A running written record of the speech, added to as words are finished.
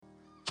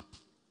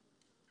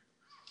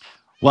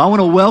Well, I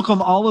want to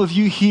welcome all of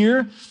you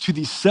here to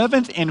the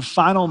seventh and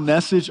final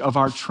message of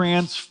our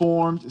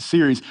Transformed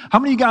series. How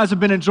many of you guys have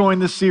been enjoying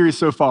this series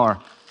so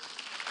far?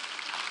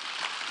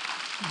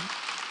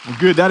 Well,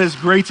 good. That is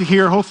great to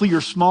hear. Hopefully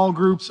your small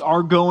groups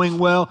are going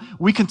well.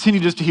 We continue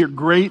just to hear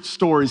great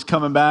stories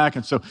coming back.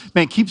 And so,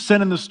 man, keep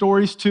sending the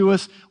stories to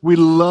us. We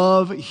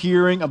love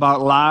hearing about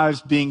lives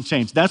being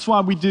changed. That's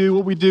why we do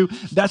what we do.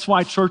 That's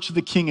why Church of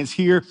the King is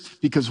here,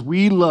 because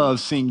we love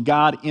seeing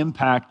God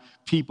impact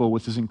people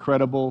with his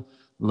incredible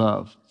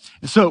love.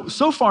 And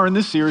so far in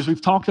this series,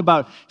 we've talked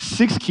about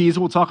 6 keys.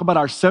 We'll talk about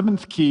our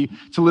 7th key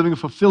to living a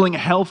fulfilling,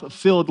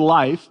 health-filled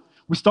life.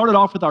 We started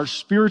off with our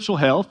spiritual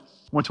health,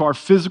 went to our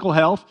physical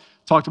health,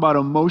 talked about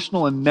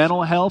emotional and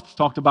mental health,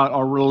 talked about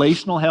our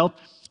relational health.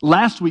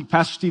 Last week,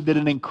 Pastor Steve did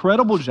an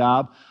incredible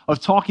job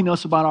of talking to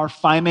us about our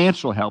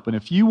financial health. And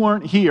if you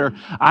weren't here,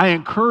 I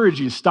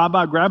encourage you to stop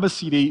by, grab a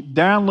CD,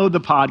 download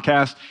the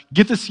podcast,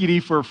 get the CD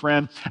for a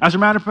friend. As a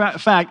matter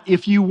of fact,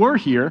 if you were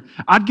here,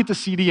 I'd get the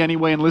CD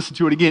anyway and listen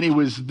to it again. It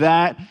was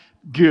that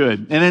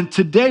good. And then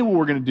today what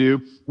we're going to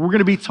do, we're going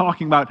to be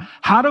talking about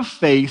how to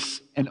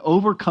face and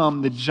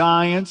overcome the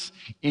giants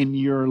in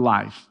your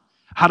life.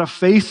 How to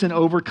face and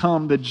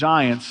overcome the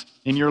giants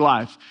in your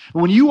life.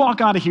 And when you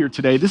walk out of here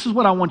today, this is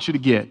what I want you to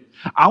get.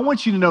 I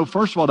want you to know,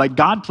 first of all, that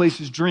God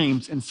places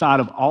dreams inside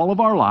of all of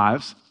our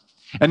lives.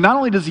 And not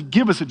only does he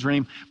give us a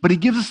dream, but he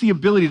gives us the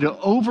ability to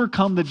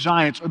overcome the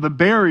giants or the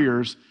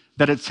barriers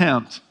that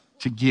attempt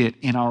to get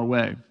in our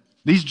way.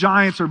 These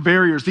giants or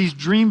barriers, these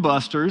dream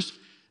busters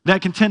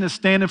that can tend to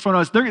stand in front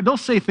of us, they'll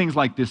say things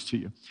like this to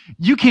you.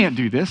 You can't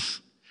do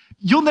this.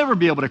 You'll never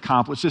be able to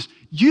accomplish this.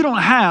 You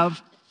don't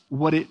have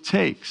what it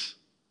takes.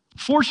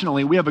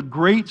 Fortunately, we have a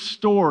great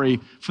story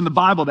from the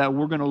Bible that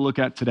we're going to look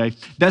at today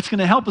that's going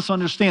to help us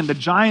understand the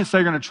giants that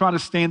are going to try to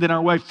stand in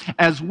our way,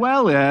 as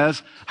well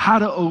as how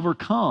to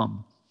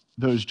overcome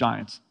those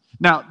giants.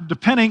 Now,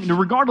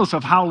 regardless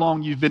of how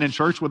long you've been in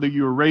church, whether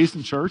you were raised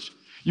in church,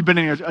 you've been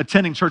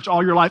attending church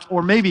all your life,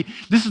 or maybe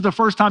this is the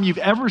first time you've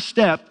ever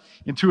stepped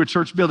into a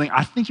church building,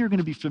 I think you're going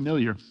to be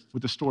familiar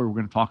with the story we're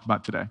going to talk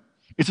about today.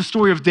 It's a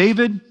story of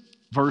David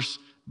versus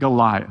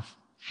Goliath.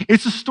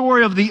 It's a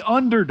story of the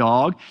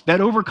underdog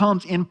that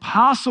overcomes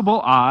impossible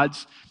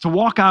odds to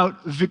walk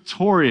out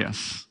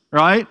victorious,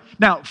 right?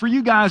 Now, for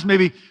you guys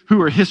maybe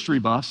who are history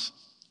buffs,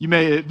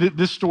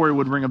 this story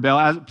would ring a bell,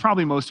 as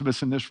probably most of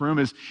us in this room.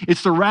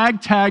 It's the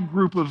ragtag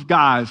group of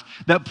guys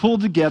that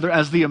pulled together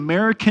as the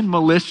American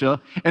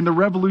militia in the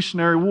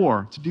Revolutionary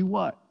War. To do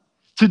what?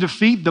 To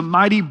defeat the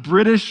mighty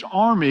British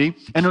Army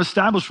and to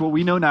establish what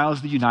we know now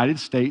as the United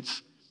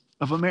States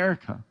of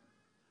America.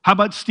 How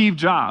about Steve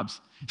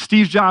Jobs?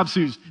 Steve Jobs,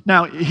 who's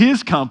now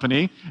his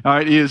company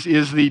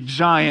is the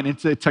giant in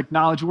the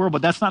technology world,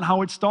 but that's not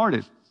how it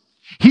started.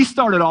 He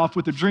started off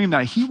with a dream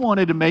that he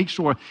wanted to make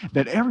sure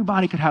that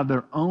everybody could have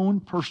their own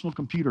personal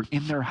computer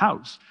in their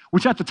house,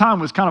 which at the time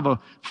was kind of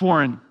a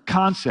foreign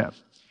concept.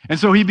 And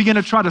so he began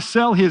to try to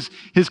sell his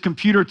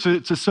computer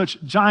to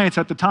such giants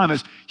at the time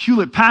as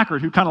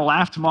Hewlett-Packard, who kind of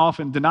laughed him off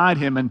and denied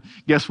him. And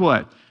guess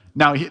what?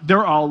 Now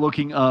they're all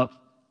looking up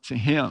to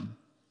him.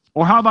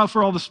 Or how about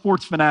for all the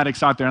sports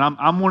fanatics out there? And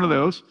I'm one of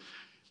those.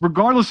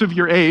 Regardless of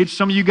your age,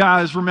 some of you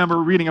guys remember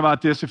reading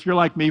about this. If you're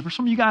like me, for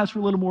some of you guys who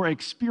are a little more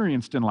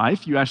experienced in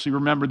life, you actually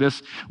remember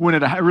this when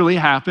it really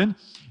happened.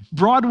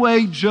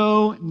 Broadway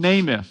Joe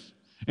Namath.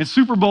 In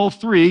Super Bowl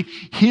III,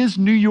 his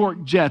New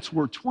York Jets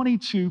were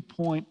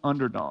 22-point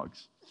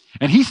underdogs.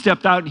 And he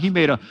stepped out and he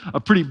made a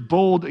pretty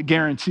bold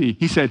guarantee.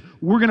 He said,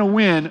 we're going to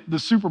win the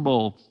Super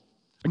Bowl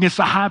against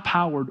the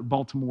high-powered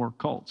Baltimore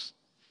Colts.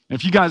 And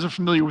if you guys are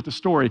familiar with the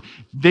story,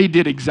 they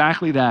did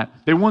exactly that.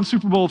 They won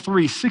Super Bowl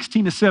III,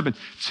 16-7.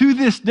 To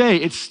this day,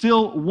 it's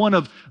still one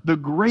of the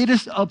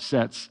greatest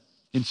upsets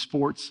in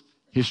sports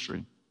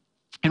history.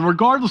 And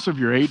regardless of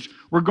your age,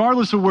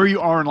 regardless of where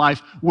you are in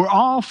life, we're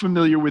all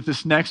familiar with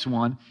this next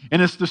one.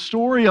 And it's the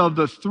story of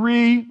the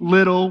 3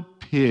 little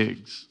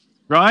pigs.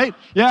 Right?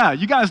 Yeah,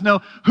 you guys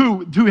know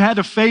who had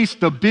to face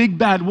the big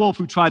bad wolf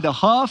who tried to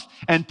huff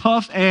and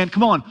puff and,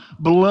 come on,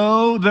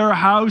 blow their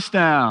house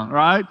down,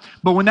 right?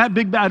 But when that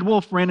big bad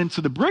wolf ran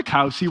into the brick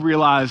house, he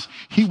realized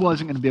he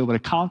wasn't going to be able to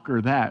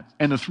conquer that.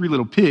 And the 3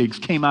 little pigs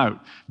came out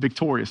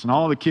victorious, and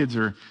all the kids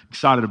are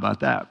excited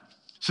about that.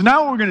 So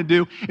now what we're going to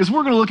do is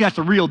we're going to look at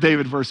the real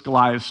David versus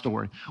Goliath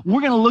story.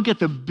 We're going to look at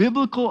the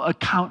biblical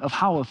account of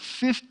how a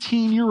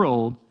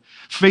 15-year-old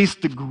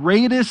faced the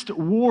greatest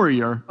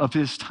warrior of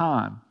his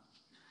time.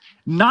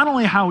 Not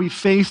only how he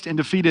faced and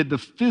defeated the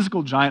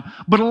physical giant,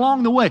 but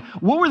along the way,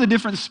 what were the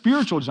different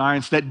spiritual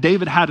giants that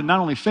David had to not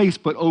only face,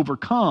 but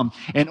overcome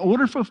in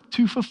order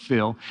to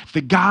fulfill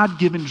the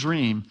God-given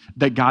dream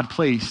that God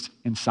placed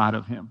inside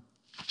of him.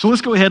 So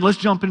let's go ahead, let's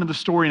jump into the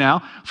story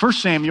now. 1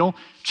 Samuel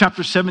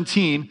chapter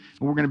 17, and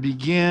we're going to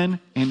begin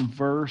in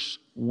verse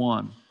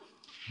 1.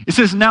 It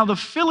says, now the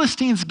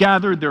Philistines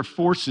gathered their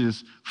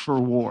forces for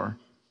war.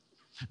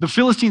 The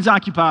Philistines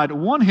occupied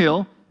one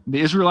hill, and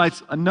the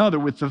Israelites another,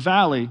 with the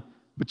valley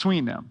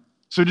between them.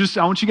 So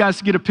I want you guys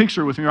to get a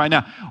picture with me right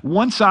now.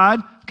 One side,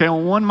 okay,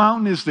 on one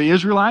mountain is the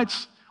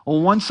Israelites.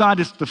 On one side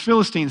is the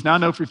Philistines. Now I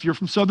know if you're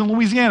from southern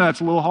Louisiana, that's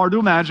a little hard to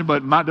imagine,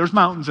 but there's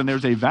mountains and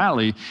there's a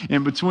valley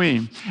in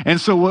between.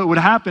 And so what would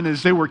happen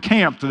is they were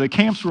camped. The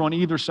camps were on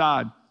either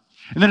side.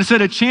 And then it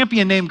said a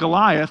champion named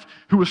Goliath,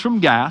 who was from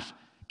Gath,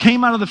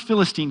 came out of the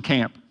Philistine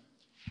camp.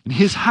 And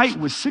his height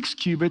was 6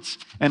 cubits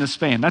and a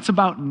span. That's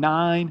about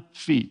 9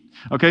 feet.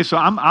 Okay, so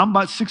I'm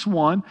about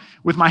 6'1".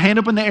 With my hand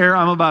up in the air,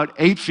 I'm about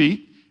 8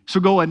 feet.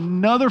 So go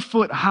another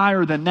foot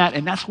higher than that,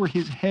 and that's where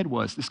his head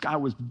was. This guy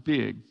was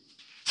big.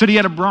 Said he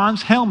had a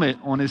bronze helmet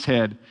on his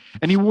head,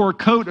 and he wore a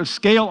coat of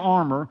scale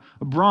armor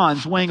of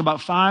bronze weighing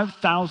about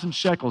 5,000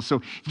 shekels.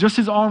 So just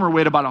his armor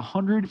weighed about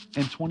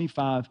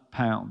 125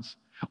 pounds.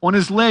 On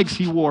his legs,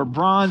 he wore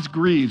bronze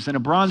greaves, and a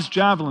bronze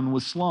javelin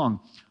was slung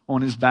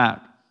on his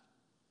back.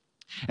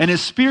 And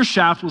his spear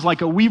shaft was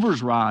like a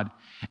weaver's rod,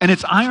 and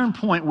its iron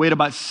point weighed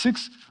about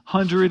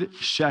 600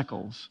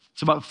 shekels.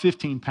 It's about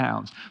 15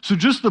 pounds. So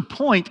just the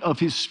point of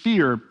his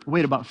spear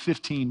weighed about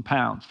 15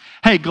 pounds.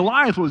 Hey,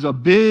 Goliath was a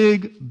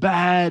big,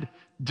 bad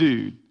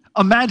dude.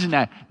 Imagine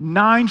that,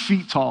 9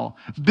 feet tall,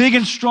 big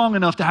and strong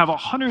enough to have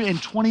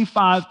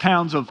 125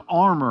 pounds of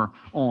armor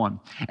on,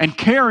 and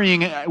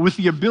carrying with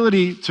the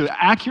ability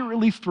to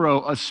accurately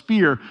throw a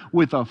spear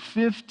with a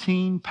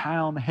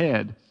 15-pound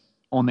head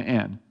on the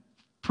end.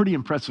 Pretty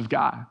impressive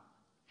guy.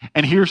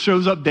 And here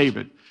shows up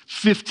David,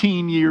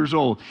 15 years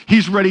old.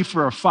 He's ready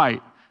for a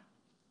fight.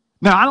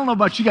 Now, I don't know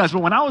about you guys,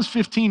 but when I was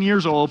 15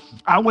 years old,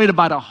 I weighed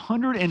about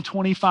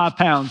 125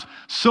 pounds,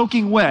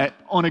 soaking wet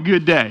on a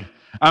good day.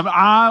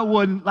 I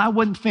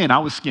wasn't thin, I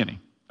was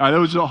skinny. There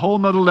was a whole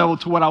nother level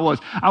to what I was.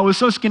 I was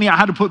so skinny, I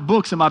had to put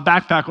books in my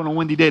backpack on a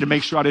windy day to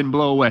make sure I didn't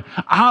blow away.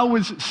 I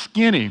was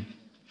skinny.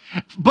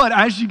 But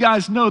as you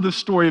guys know the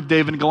story of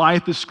David and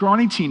Goliath, this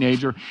scrawny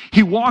teenager,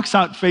 he walks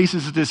out,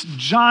 faces this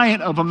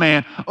giant of a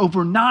man,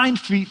 over 9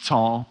 feet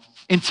tall,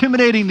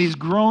 intimidating these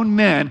grown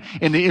men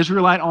in the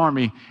Israelite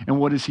army. And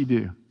what does he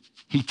do?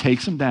 He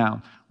takes them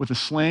down with a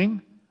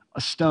sling,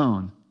 a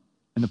stone,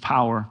 and the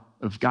power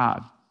of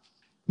God.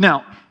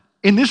 Now,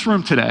 in this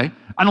room today,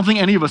 I don't think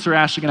any of us are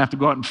actually going to have to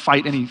go out and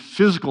fight any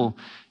physical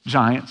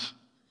giants,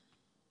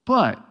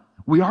 but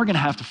we are going to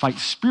have to fight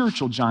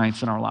spiritual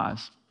giants in our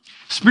lives.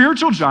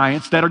 Spiritual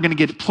giants that are going to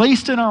get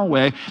placed in our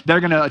way, that are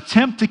going to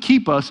attempt to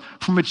keep us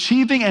from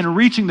achieving and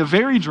reaching the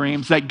very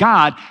dreams that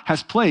God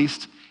has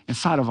placed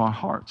inside of our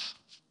hearts.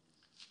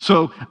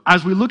 So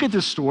as we look at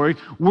this story,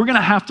 we're going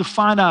to have to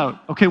find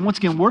out, okay, once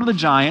again, what are the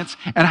giants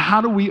and how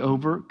do we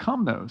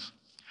overcome those?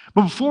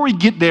 But before we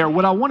get there,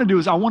 what I want to do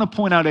is I want to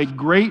point out a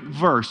great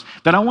verse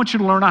that I want you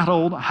to learn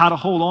how to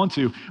hold on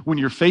to when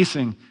you're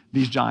facing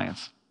these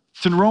giants.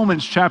 It's in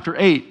Romans chapter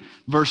 8,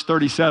 verse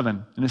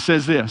 37, and it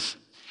says this.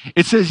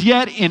 It says,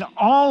 yet in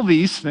all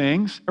these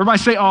things, everybody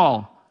say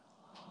all.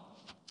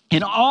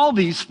 In all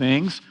these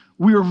things,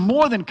 we are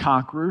more than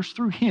conquerors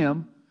through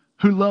him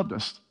who loved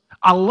us.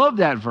 I love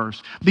that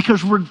verse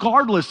because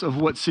regardless of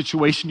what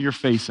situation you're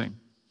facing,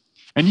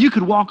 and you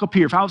could walk up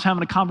here, if I was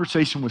having a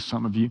conversation with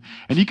some of you,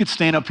 and you could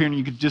stand up here and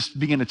you could just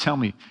begin to tell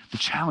me the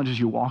challenges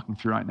you're walking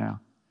through right now.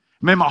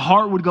 Man, my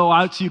heart would go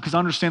out to you because I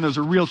understand those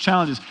are real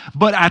challenges.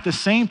 But at the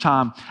same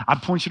time,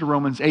 I'd point you to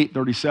Romans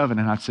 8:37,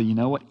 and I'd say, you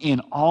know what?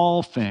 In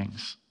all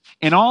things,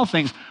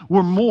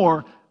 we're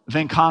more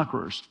than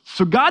conquerors.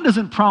 So God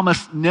doesn't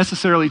promise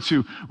necessarily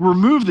to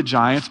remove the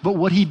giants, but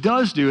what he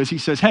does do is he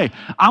says, hey,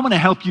 I'm going to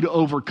help you to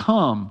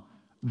overcome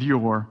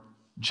your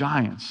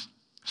giants.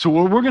 So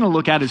what we're going to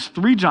look at is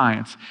 3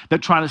 giants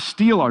that try to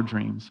steal our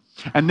dreams.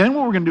 And then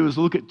what we're going to do is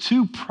look at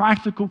 2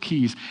 practical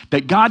keys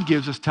that God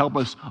gives us to help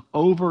us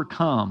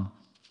overcome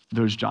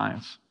those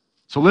giants.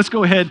 So let's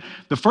go ahead.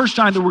 The first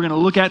giant that we're going to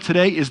look at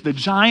today is the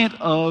giant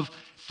of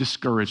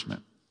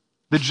discouragement.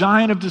 The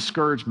giant of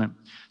discouragement.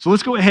 So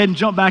let's go ahead and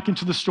jump back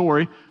into the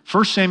story.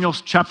 1 Samuel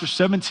chapter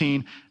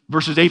 17,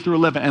 verses 8 through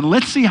 11. And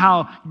let's see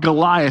how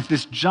Goliath,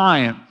 this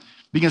giant,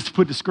 begins to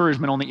put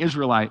discouragement on the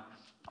Israelite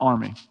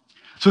army.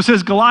 So it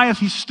says, Goliath,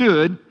 he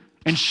stood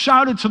and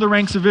shouted to the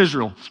ranks of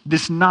Israel,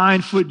 this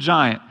 9-foot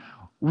giant,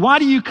 why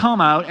do you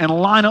come out and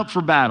line up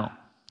for battle?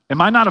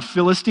 Am I not a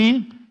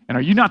Philistine? And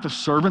are you not the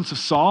servants of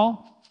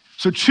Saul?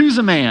 So choose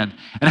a man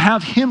and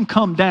have him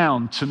come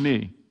down to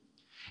me.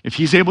 If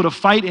he's able to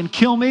fight and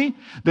kill me,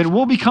 then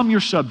we'll become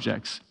your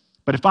subjects.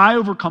 But if I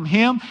overcome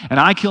him and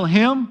I kill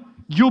him,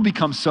 you'll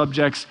become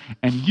subjects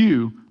and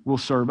you will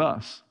serve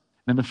us.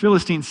 And the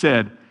Philistine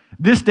said,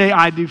 this day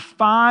I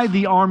defy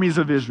the armies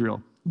of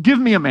Israel. Give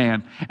me a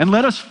man and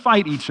let us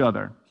fight each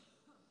other.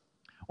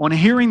 On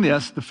hearing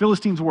this, the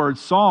Philistines' words,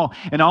 Saul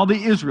and all the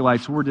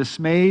Israelites were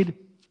dismayed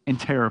and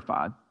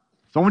terrified.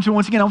 So I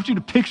want you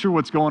to picture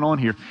what's going on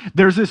here.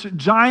 There's this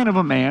giant of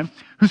a man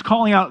who's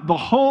calling out the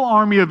whole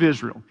army of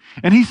Israel.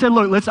 And he said,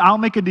 look, I'll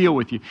make a deal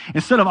with you.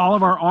 Instead of all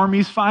of our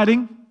armies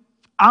fighting,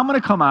 I'm going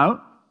to come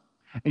out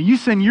and you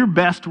send your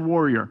best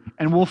warrior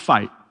and we'll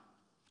fight.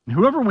 And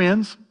whoever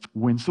wins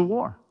the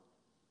war.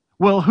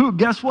 Well,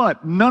 guess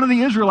what? None of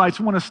the Israelites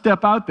want to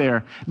step out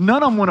there.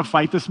 None of them want to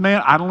fight this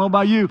man. I don't know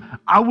about you.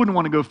 I wouldn't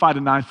want to go fight a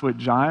 9-foot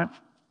giant.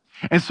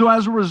 And so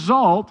as a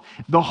result,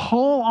 the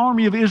whole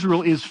army of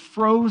Israel is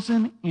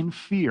frozen in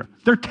fear.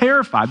 They're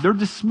terrified. They're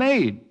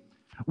dismayed.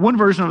 One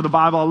version of the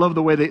Bible, I love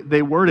the way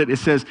they word it. It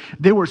says,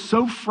 they were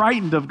so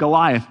frightened of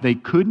Goliath, they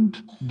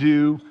couldn't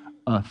do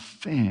a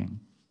thing.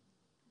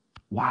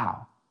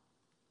 Wow,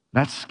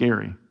 that's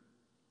scary.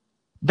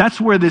 That's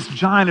where this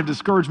giant of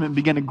discouragement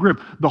began to grip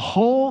the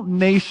whole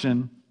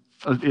nation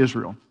of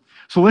Israel.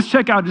 So let's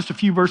check out just a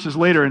few verses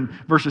later in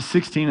verses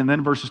 16 and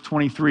then verses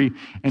 23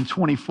 and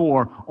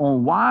 24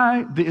 on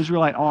why the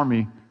Israelite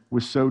army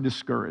was so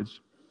discouraged.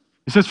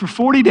 It says, for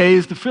 40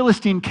 days, the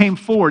Philistine came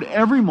forward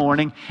every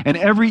morning and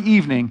every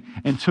evening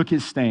and took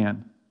his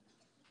stand.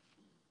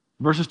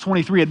 Verses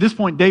 23, at this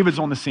point, David's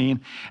on the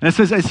scene. And it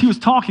says, as he was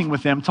talking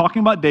with them,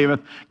 talking about David,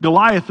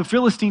 Goliath, the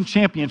Philistine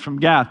champion from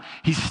Gath,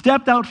 he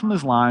stepped out from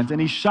his lines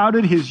and he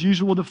shouted his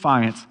usual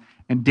defiance,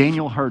 and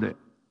Daniel heard it.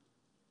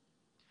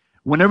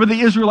 Whenever the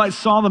Israelites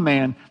saw the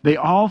man, they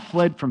all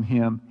fled from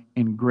him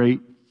in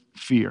great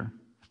fear.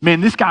 Man,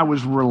 this guy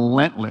was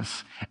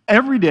relentless.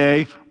 Every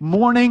day,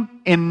 morning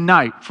and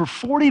night, for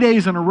 40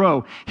 days in a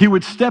row, he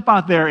would step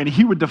out there and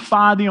he would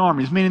defy the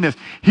armies, meaning this,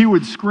 he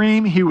would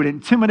scream, he would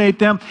intimidate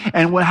them,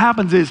 and what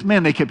happens is,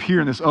 man, they kept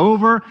hearing this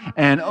over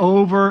and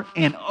over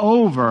and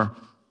over,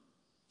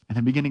 and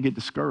they begin to get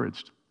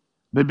discouraged.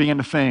 They begin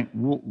to think,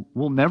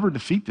 we'll never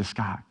defeat this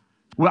guy.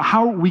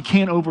 Well, we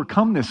can't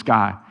overcome this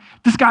guy.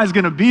 This guy's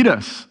going to beat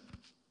us.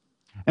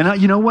 And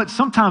you know what?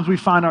 Sometimes we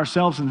find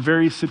ourselves in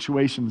various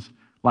situations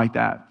like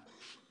that.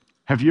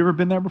 Have you ever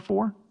been there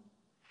before?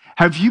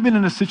 Have you been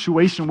in a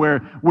situation where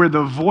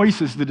the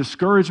voices, the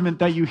discouragement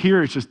that you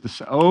hear is just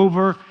this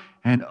over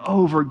and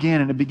over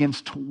again, and it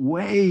begins to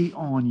weigh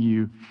on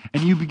you,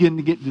 and you begin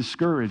to get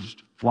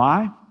discouraged?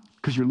 Why?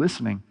 Because you're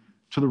listening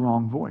to the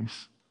wrong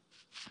voice.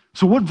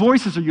 So what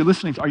voices are you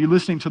listening to? Are you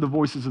listening to the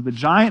voices of the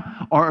giant,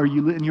 or are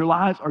you in your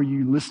lives? Are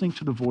you listening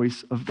to the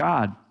voice of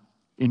God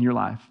in your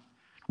life?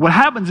 What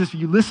happens is if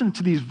you listen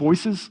to these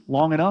voices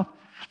long enough,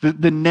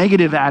 the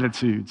negative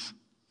attitudes,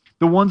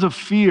 the ones of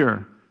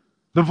fear,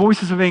 the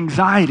voices of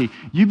anxiety,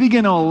 you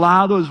begin to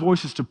allow those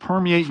voices to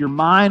permeate your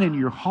mind and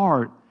your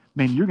heart,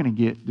 man, you're going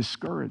to get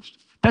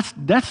discouraged.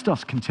 That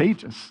stuff's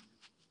contagious.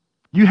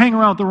 You hang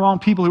around with the wrong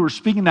people who are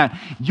speaking that,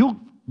 you're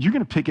going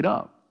to pick it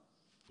up.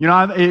 You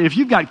know, if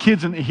you've got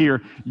kids in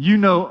here, you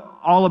know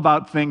all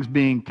about things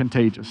being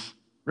contagious,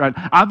 right?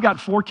 I've got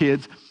 4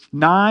 kids,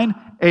 9,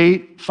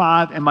 8,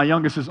 5, and my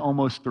youngest is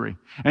almost 3.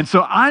 And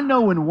so I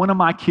know when one of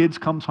my kids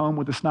comes home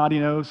with a snotty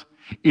nose,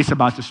 it's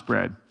about to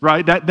spread,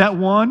 right? That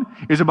one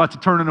is about to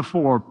turn into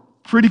 4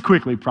 pretty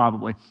quickly,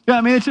 probably. Yeah,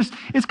 I mean,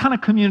 it's kind of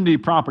community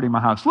property in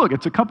my house. Look,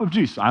 it's a cup of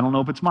juice. I don't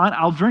know if it's mine.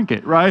 I'll drink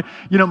it, right?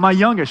 You know, my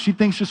youngest, she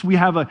thinks just we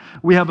have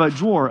a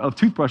drawer of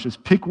toothbrushes.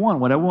 Pick one,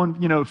 whatever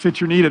one,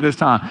 fits your need at this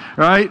time,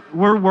 right?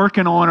 We're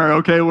working on her,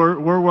 okay?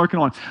 We're working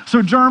on.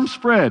 So germs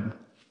spread.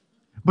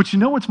 But you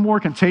know what's more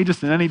contagious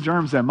than any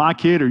germs that my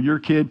kid or your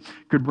kid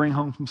could bring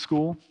home from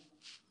school?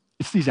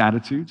 It's these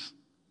attitudes.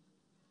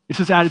 It's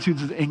these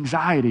attitudes of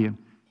anxiety.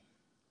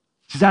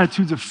 It's these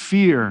attitudes of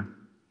fear.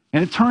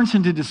 And it turns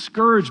into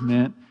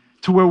discouragement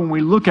to where when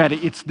we look at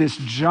it, it's this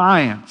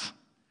giant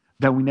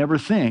that we never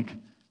think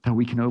that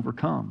we can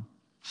overcome.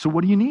 So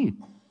what do you need?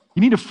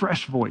 You need a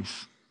fresh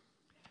voice.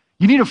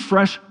 You need a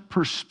fresh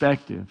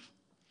perspective.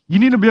 You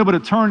need to be able to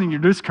turn in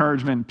your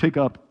discouragement and pick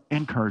up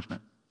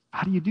encouragement.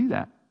 How do you do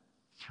that?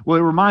 Well,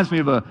 it reminds me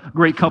of a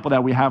great couple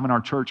that we have in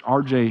our church,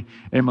 RJ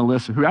and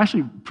Melissa, who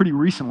actually pretty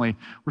recently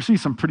received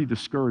some pretty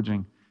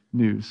discouraging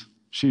news.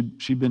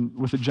 She'd been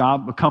with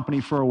a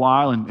company for a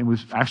while and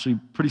was actually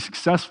pretty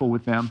successful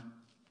with them.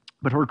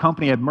 But her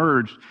company had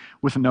merged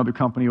with another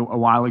company a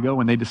while ago,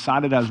 and they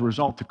decided as a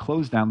result to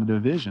close down the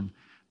division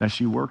that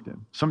she worked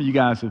in. Some of you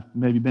guys have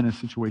maybe been in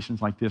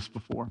situations like this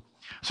before.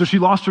 So she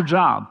lost her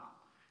job.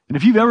 And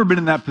if you've ever been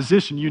in that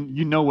position,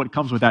 you know what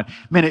comes with that.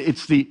 Man,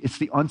 it's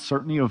the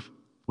uncertainty of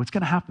what's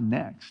going to happen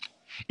next.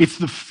 It's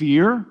the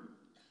fear.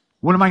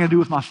 What am I going to do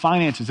with my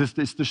finances?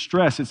 It's the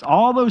stress. It's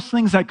all those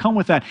things that come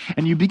with that.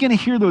 And you begin to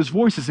hear those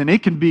voices, and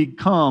it can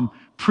become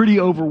pretty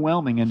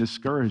overwhelming and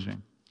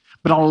discouraging.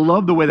 But I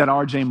love the way that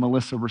RJ and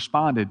Melissa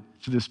responded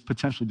to this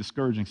potentially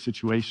discouraging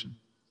situation.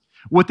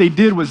 What they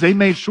did was they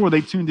made sure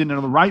they tuned into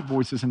the right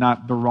voices and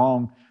not the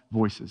wrong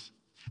voices.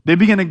 They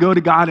began to go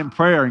to God in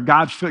prayer, and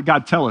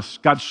God tell us,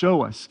 God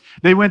show us.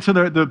 They went to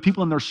the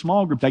people in their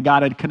small group that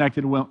God had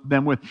connected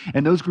them with,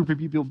 and those group of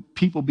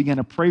people began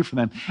to pray for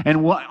them.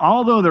 And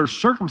although their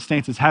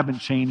circumstances haven't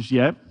changed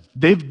yet,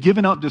 they've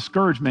given up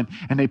discouragement,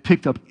 and they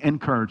picked up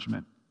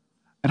encouragement.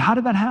 And how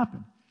did that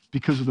happen?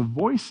 Because of the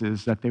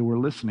voices that they were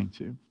listening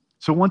to.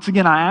 So once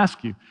again, I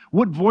ask you,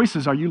 what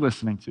voices are you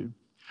listening to?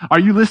 Are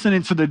you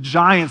listening to the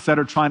giants that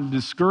are trying to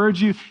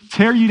discourage you,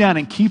 tear you down,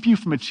 and keep you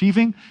from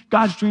achieving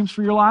God's dreams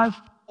for your life?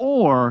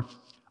 Or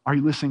are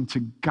you listening to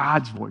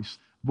God's voice,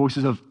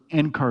 voices of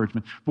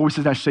encouragement,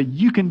 voices that say,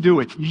 you can do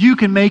it, you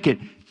can make it,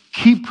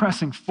 keep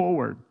pressing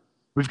forward?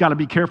 We've got to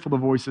be careful of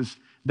the voices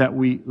that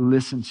we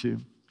listen to.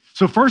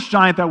 So first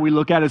giant that we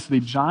look at is the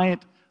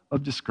giant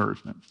of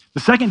discouragement. The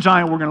second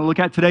giant we're going to look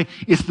at today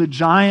is the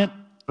giant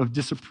of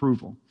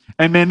disapproval.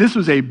 And man, this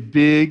was a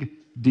big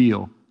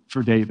deal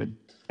for David.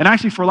 And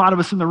actually, for a lot of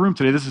us in the room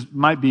today,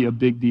 might be a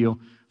big deal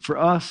for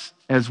us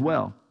as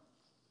well.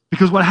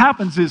 Because what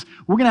happens is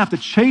we're going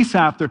to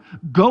have to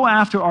go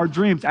after our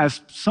dreams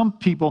as some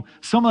people,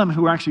 some of them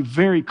who are actually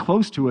very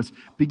close to us,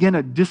 begin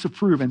to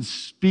disapprove and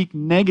speak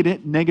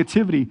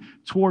negativity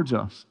towards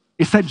us.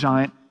 It's that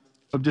giant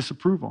of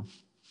disapproval.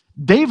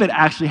 David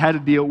actually had to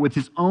deal with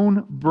his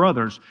own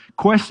brothers,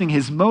 questioning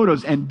his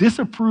motives and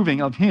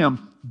disapproving of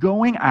him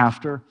going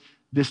after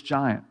this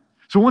giant.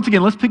 So once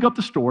again, let's pick up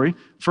the story,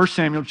 1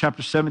 Samuel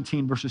chapter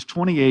 17, verses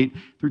 28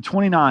 through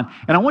 29.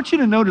 And I want you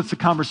to notice the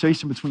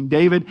conversation between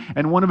David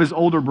and one of his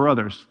older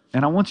brothers.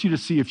 And I want you to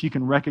see if you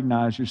can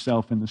recognize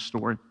yourself in this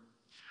story.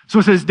 So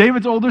it says,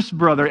 David's oldest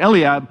brother,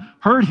 Eliab,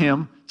 heard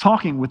him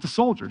talking with the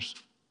soldiers.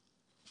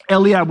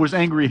 Eliab was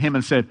angry at him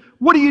and said,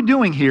 "What are you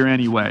doing here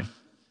anyway?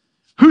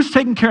 Who's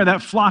taking care of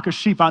that flock of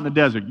sheep out in the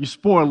desert? You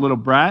spoiled little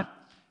brat."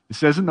 It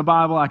says in the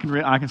Bible, I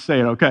can say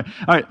it, okay?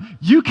 All right,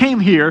 you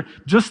came here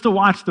just to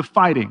watch the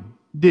fighting,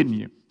 didn't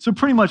you? So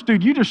pretty much,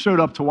 dude, you just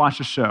showed up to watch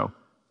a show.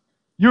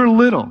 You're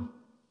little.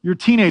 You're a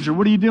teenager.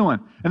 What are you doing?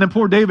 And then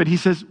poor David, he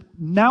says,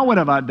 "Now what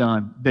have I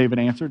done?" David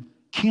answered.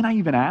 "Can't I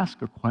even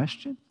ask a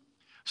question?"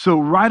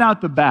 So right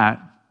out the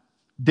bat,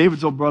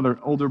 David's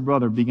older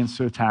brother begins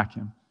to attack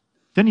him.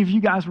 Do any of you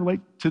guys relate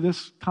to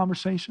this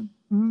conversation?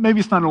 Maybe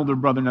it's not an older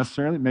brother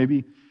necessarily.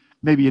 Maybe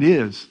it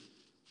is.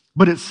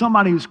 But it's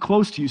somebody who's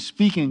close to you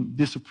speaking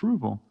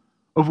disapproval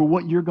over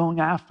what you're going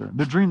after,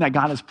 the dream that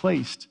God has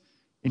placed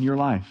in your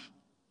life.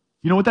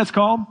 You know what that's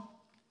called?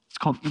 It's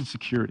called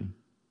insecurity.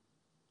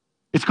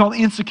 It's called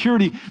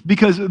insecurity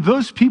because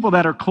those people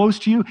that are close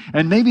to you,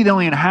 and maybe they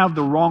don't even have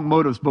the wrong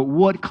motives, but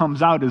what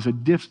comes out is a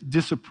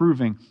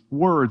disapproving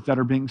words that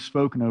are being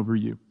spoken over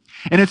you.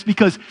 And it's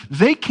because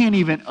they can't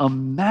even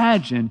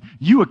imagine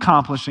you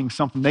accomplishing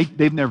something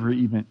they've never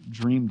even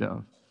dreamed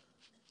of.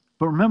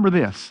 But remember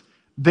this,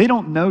 they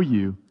don't know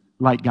you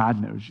like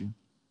God knows you.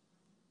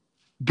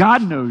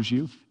 God knows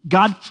you.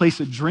 God placed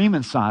a dream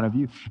inside of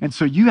you. And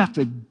so you have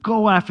to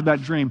go after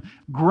that dream,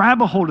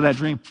 grab a hold of that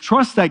dream,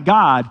 trust that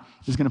God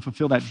is going to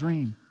fulfill that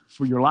dream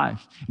for your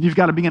life. And you've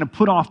got to begin to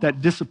put off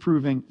that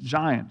disapproving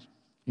giant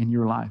in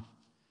your life.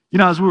 You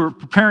know, as we were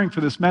preparing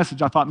for this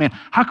message, I thought, man,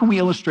 how can we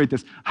illustrate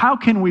this? How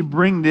can we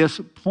bring this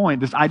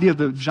point, this idea of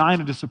the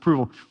giant of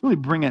disapproval, really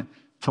bring it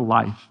to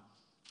life?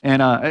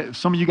 And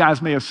some of you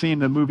guys may have seen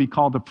the movie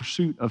called The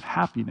Pursuit of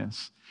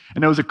Happiness.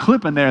 And there was a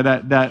clip in there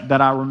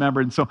that I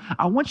remembered. And so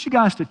I want you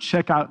guys to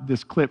check out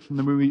this clip from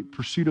the movie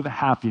Pursuit of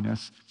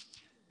Happiness.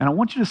 And I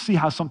want you to see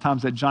how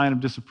sometimes that giant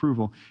of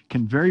disapproval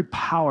can very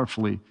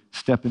powerfully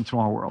step into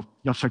our world.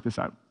 Y'all check this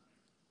out.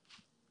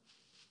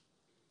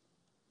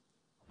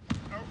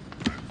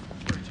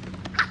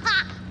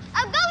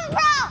 I'm going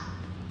pro!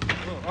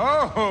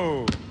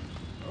 Oh,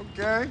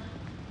 okay.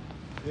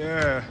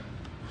 Yeah,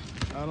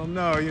 I don't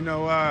know.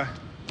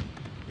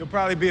 You'll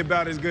probably be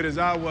about as good as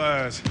I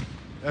was.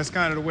 That's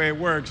kind of the way it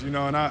works, and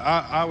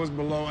I was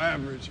below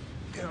average.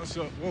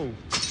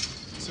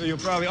 So you'll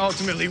probably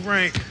ultimately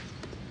rank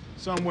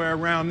somewhere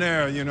around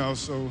there,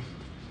 so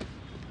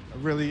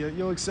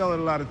you'll excel at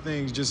a lot of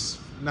things,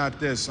 just not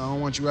this. I don't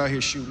want you out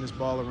here shooting this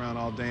ball around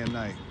all day and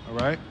night, all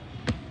right?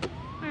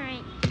 All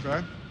right.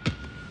 Okay?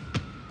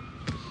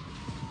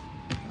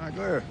 All right,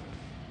 go ahead.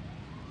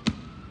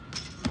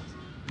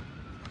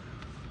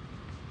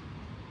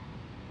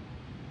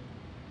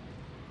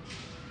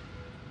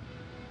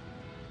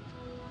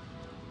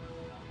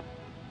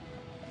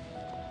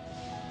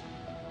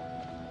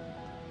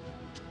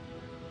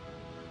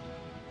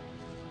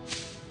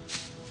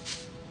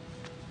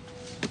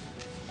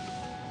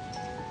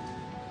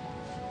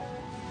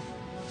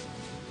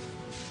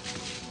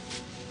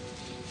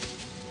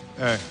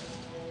 Hey,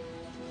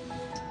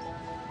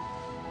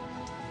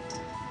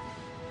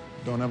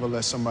 don't ever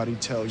let somebody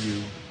tell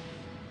you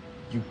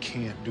you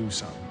can't do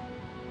something.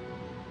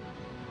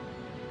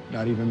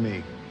 Not even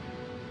me.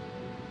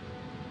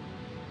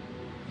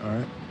 All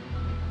right?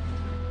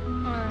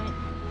 All right.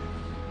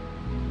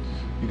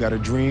 You got a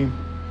dream,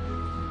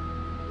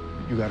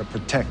 you got to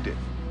protect it.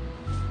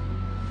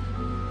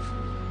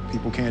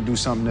 People can't do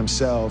something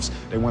themselves.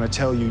 They want to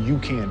tell you you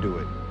can't do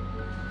it.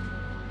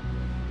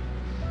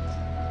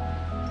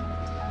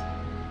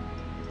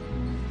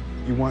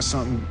 You want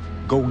something,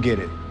 go get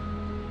it.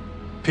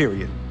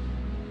 Period.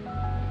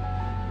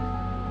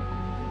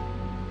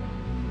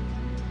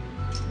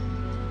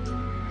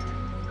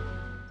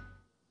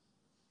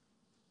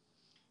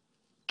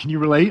 Can you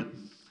relate?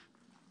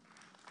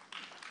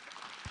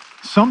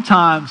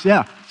 Sometimes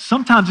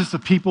it's the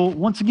people,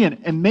 once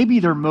again, and maybe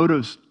their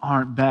motives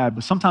aren't bad,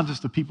 but sometimes it's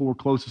the people we're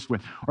closest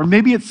with. Or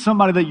maybe it's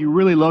somebody that you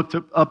really looked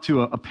up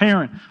to, a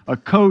parent, a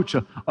coach,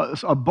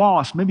 a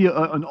boss, maybe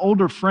an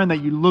older friend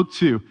that you look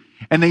to.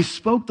 And they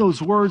spoke those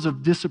words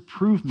of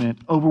disapproval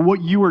over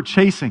what you were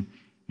chasing.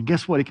 And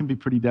guess what? It can be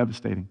pretty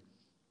devastating,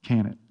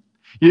 can it?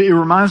 It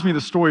reminds me of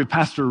the story of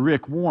Pastor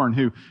Rick Warren,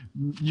 who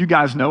you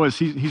guys know as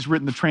he's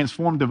written the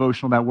Transform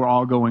devotional that we're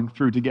all going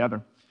through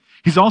together.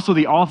 He's also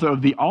the author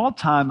of the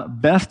all-time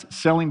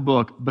best-selling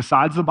book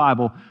besides the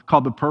Bible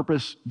called The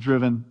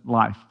Purpose-Driven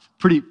Life.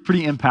 Pretty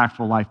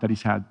impactful life that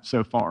he's had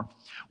so far.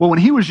 Well, when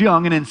he was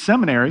young and in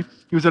seminary,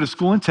 he was at a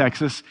school in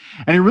Texas,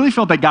 and he really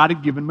felt that God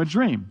had given him a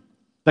dream.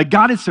 That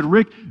God had said,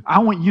 Rick, I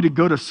want you to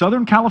go to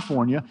Southern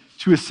California,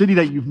 to a city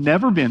that you've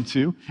never been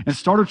to, and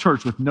start a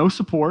church with no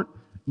support,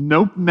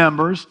 no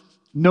members,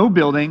 no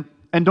building,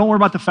 and don't worry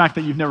about the fact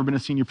that you've never been a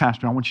senior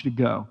pastor. I want you to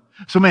go.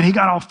 So, man, he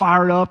got all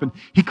fired up, and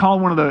he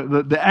called one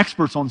of the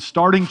experts on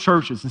starting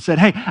churches and said,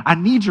 hey, I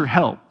need your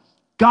help.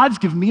 God's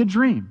given me a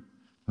dream.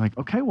 I'm like,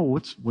 okay, well,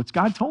 what's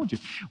God told you?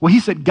 Well, he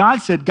said, God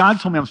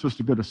told me I'm supposed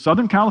to go to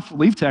Southern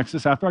California, leave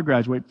Texas after I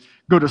graduate,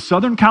 go to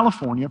Southern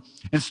California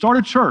and start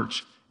a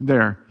church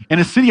there in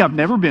a city I've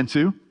never been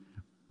to,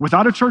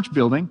 without a church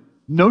building,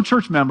 no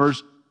church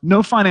members,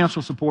 no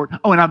financial support.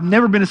 Oh, and I've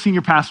never been a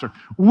senior pastor.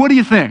 What do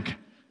you think?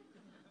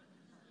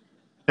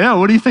 Yeah,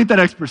 what do you think that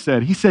expert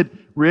said? He said,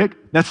 Rick,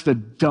 that's the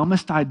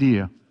dumbest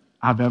idea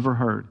I've ever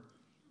heard.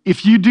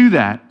 If you do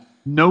that,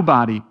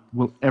 nobody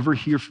will ever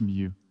hear from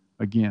you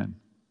again.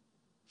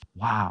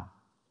 Wow.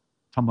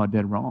 Talking about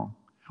dead wrong.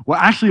 Well,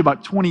 actually,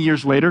 about 20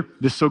 years later,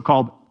 this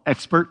so-called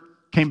expert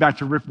came back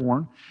to Rick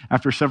Warren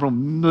after several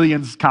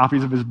millions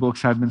copies of his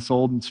books had been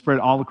sold and spread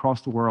all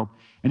across the world.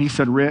 And he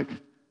said, Rick,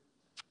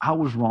 I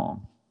was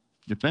wrong.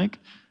 You think?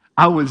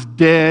 I was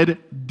dead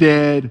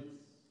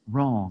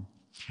wrong.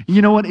 And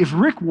you know what? If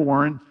Rick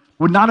Warren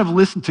would not have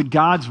listened to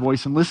God's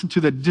voice and listened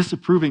to the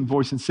disapproving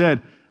voice and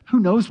said, who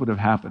knows what would have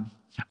happened?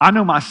 I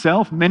know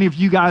myself, many of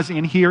you guys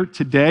in here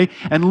today,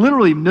 and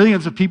literally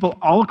millions of people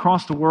all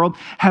across the world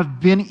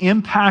have been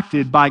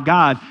impacted by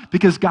God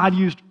because God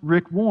used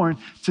Rick Warren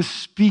to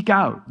speak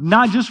out,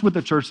 not just with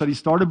the church that he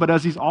started, but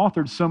as he's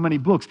authored so many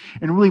books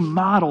and really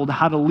modeled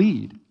how to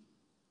lead.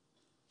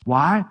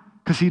 Why?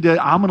 Because he did,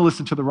 I'm going to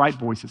listen to the right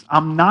voices.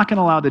 I'm not going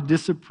to allow the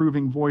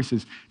disapproving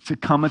voices to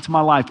come into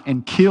my life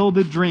and kill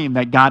the dream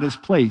that God has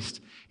placed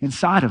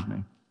inside of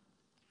me.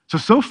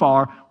 So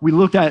far, we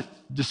looked at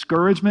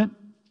discouragement,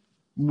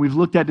 we've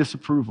looked at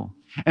disapproval.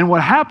 And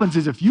what happens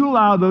is if you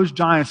allow those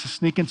giants to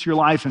sneak into your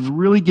life and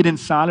really get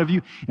inside of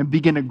you and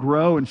begin to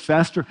grow and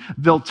fester,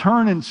 they'll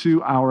turn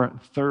into our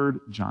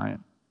third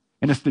giant.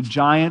 And it's the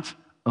giant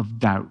of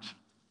doubt.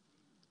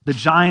 The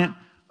giant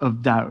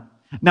of doubt.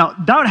 Now,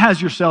 doubt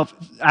has yourself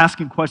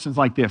asking questions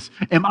like this.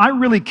 Am I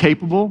really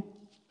capable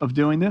of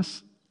doing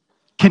this?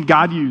 Can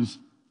God use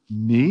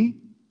me?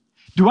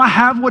 Do I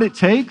have what it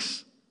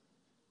takes?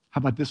 How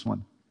about this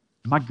one?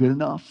 Am I good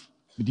enough?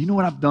 Do you know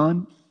what I've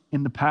done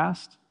in the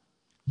past?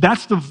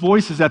 That's the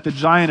voices that the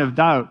giant of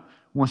doubt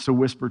wants to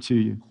whisper to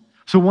you.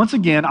 So once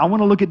again, I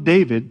want to look at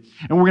David,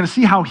 and we're going to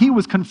see how he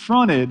was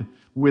confronted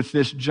with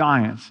this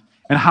giant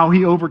and how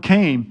he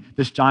overcame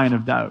this giant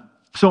of doubt.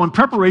 So in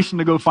preparation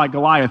to go fight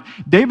Goliath,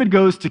 David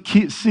goes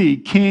to see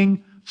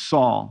King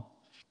Saul.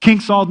 King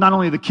Saul is not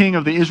only the king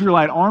of the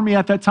Israelite army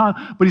at that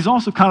time, but he's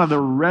also kind of the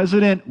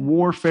resident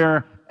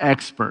warfare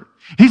expert.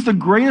 He's the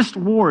greatest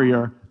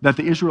warrior that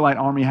the Israelite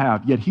army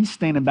have, yet he's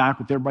standing back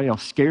with everybody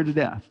else, scared to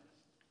death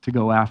to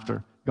go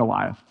after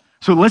Goliath.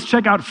 So let's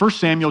check out 1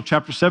 Samuel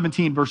chapter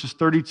 17, verses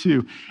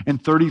 32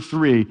 and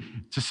 33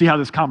 to see how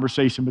this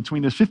conversation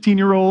between this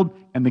 15-year-old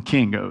and the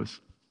king goes.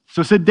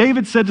 So it said,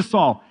 David said to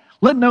Saul,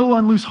 let no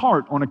one lose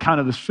heart on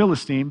account of this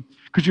Philistine,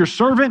 because your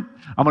servant,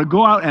 I'm going to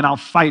go out and I'll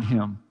fight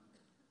him.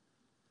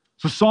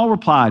 So Saul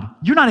replied,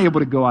 you're not able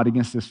to go out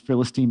against this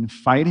Philistine and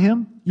fight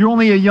him. You're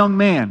only a young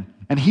man,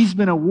 and he's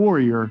been a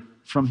warrior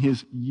from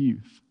his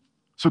youth.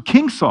 So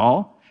King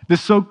Saul,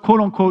 this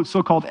quote-unquote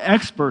so-called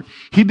expert,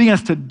 he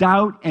begins to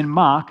doubt and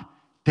mock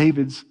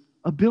David's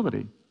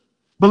ability.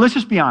 But let's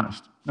just be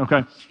honest,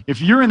 okay?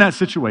 If you're in that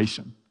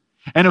situation,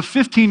 and a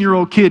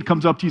 15-year-old kid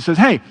comes up to you and says,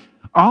 hey,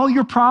 all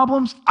your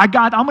problems, I'm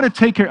going to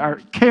take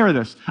care of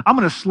this. I'm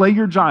going to slay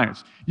your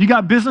giants. You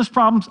got business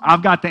problems,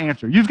 I've got the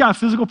answer. You've got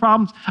physical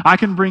problems, I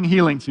can bring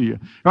healing to you.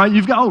 Right?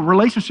 You've got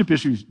relationship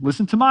issues,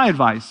 listen to my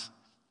advice.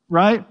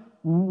 Right?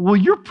 Well,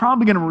 you're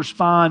probably going to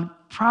respond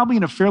probably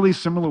in a fairly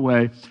similar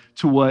way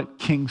to what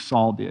King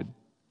Saul did.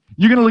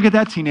 You're going to look at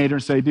that teenager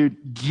and say,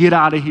 dude, get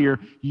out of here.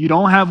 You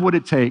don't have what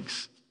it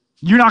takes.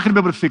 You're not going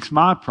to be able to fix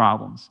my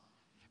problems.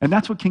 And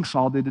that's what King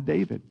Saul did to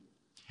David.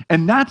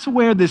 And that's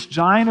where this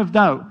giant of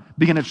doubt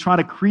began to try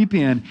to creep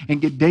in and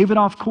get David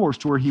off course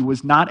to where he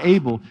was not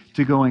able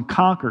to go and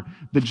conquer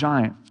the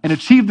giant and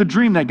achieve the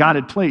dream that God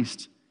had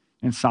placed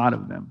inside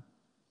of them.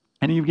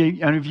 Any of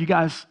you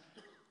guys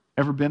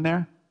ever been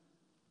there?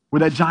 Where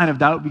that giant of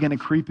doubt began to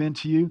creep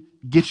into you,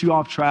 get you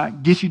off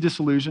track, get you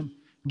disillusioned,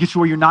 get you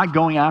where you're not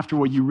going after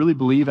what you really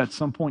believe at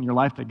some point in your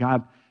life that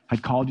God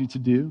had called you to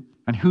do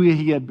and who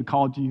he had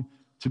called you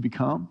to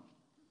become?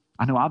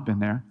 I know I've been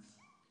there.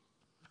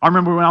 I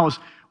remember when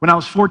I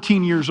was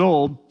 14 years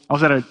old, I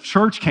was at a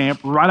church camp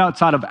right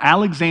outside of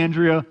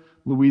Alexandria,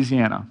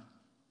 Louisiana.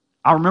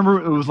 I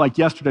remember it was like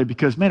yesterday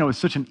because, man, it was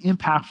such an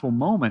impactful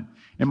moment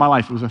in my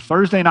life. It was a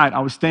Thursday night. I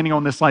was standing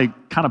on this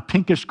like kind of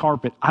pinkish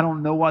carpet. I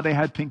don't know why they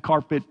had pink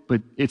carpet,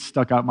 but it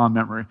stuck out in my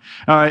memory.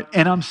 All right,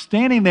 and I'm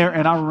standing there,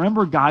 and I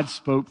remember God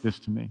spoke this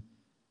to me.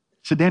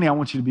 said, Danny, I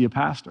want you to be a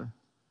pastor.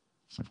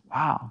 It's like,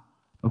 wow,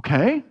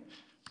 okay.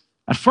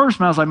 At first,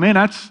 man, I was like, man,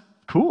 that's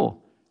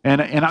cool.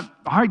 And all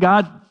right,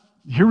 God,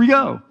 here we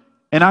go.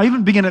 And I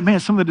even began to, man,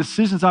 some of the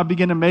decisions I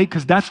began to make,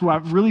 because that's where I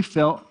really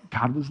felt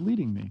God was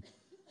leading me.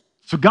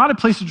 So God had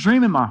placed a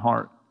dream in my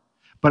heart.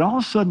 But all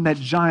of a sudden, that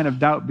giant of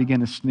doubt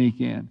began to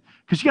sneak in.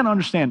 Because you got to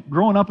understand,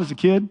 growing up as a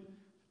kid,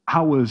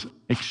 I was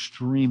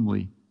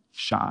extremely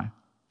shy.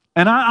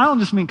 And I don't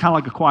just mean kind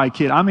of like a quiet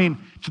kid. I mean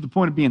to the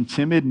point of being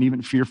timid and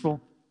even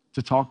fearful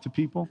to talk to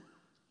people.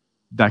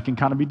 That can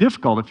kind of be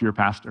difficult if you're a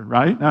pastor,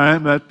 right?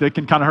 That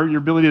can kind of hurt your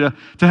ability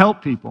to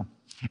help people.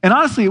 And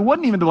honestly, it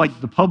wasn't even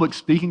the public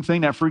speaking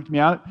thing that freaked me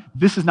out.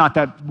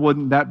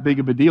 Wasn't that big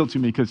of a deal to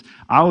me, because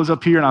I was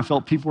up here and I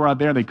felt people were out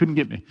there and they couldn't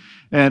get me.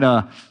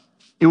 And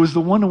it was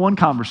the one-to-one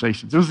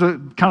conversations. It was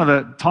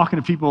the talking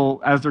to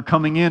people as they're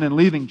coming in and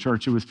leaving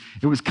church. It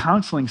was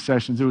counseling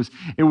sessions.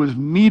 It was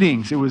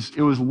meetings. It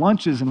was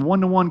lunches and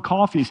one-to-one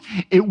coffees.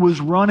 It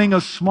was running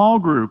a small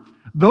group.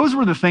 Those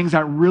were the things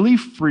that really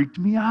freaked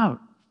me out.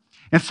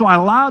 And so I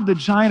allowed the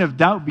giant of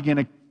doubt begin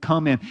to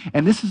come in.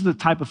 And this is the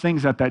type of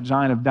things that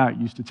giant of doubt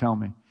used to tell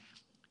me.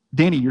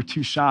 Danny, you're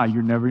too shy.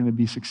 You're never going to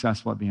be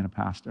successful at being a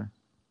pastor.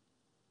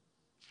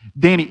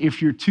 Danny,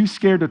 if you're too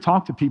scared to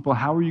talk to people,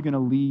 how are you going to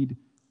lead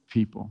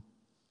people?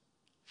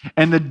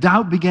 And the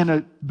doubt began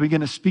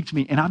to speak to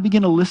me, and I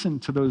began to listen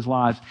to those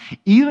lies,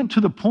 even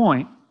to the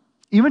point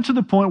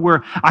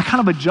where I kind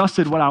of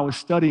adjusted what I was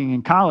studying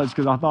in college,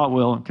 because I thought,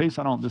 well, in case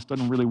this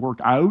doesn't really work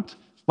out,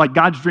 like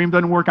God's dream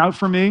doesn't work out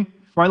for me,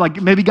 right?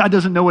 Like maybe God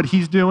doesn't know what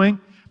he's doing.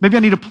 Maybe I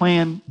need a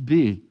plan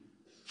B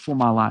for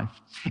my life.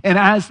 And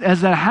as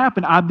that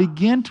happened, I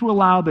began to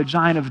allow the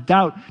giant of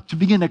doubt to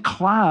begin to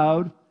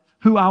cloud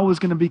who I was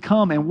going to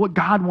become and what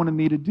God wanted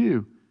me to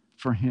do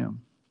for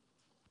him.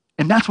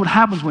 And that's what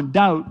happens when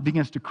doubt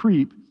begins to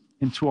creep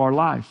into our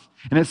life.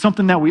 And it's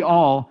something that we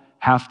all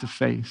have to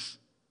face.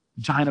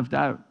 The giant of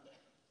doubt,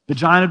 the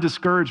giant of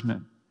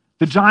discouragement,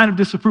 the giant of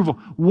disapproval.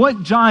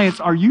 What giants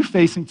are you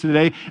facing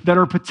today that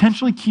are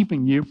potentially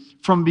keeping you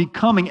from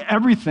becoming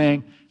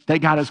everything that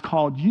God has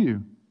called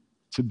you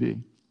to be?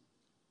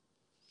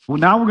 Well,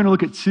 now we're going to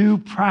look at two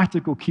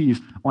practical keys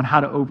on how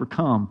to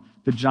overcome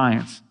the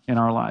giants in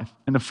our life.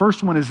 And the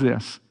first one is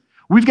this.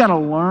 We've got to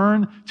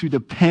learn to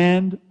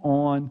depend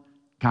on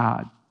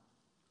God.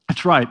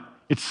 That's right.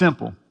 It's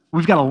simple.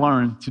 We've got to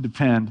learn to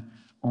depend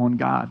on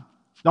God.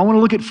 Now I want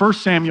to look at 1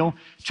 Samuel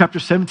chapter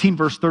 17,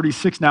 verse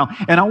 36 now,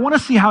 and I want to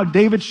see how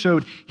David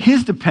showed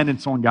his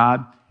dependence on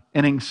God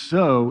and in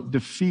so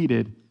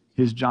defeated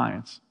his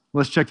giants.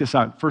 Let's check this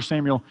out. 1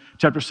 Samuel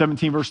chapter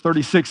 17, verse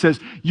 36 says,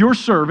 your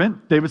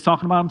servant, David's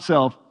talking about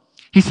himself,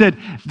 he said,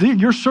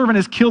 your servant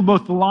has killed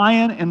both the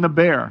lion and the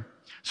bear.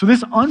 So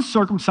this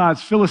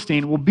uncircumcised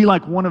Philistine will be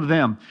like one of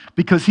them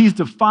because he's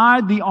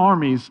defied the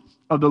armies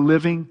of the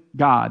living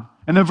God.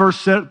 And then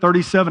verse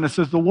 37, it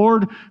says, the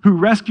Lord who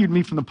rescued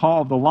me from the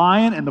paw of the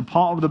lion and the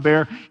paw of the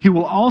bear, he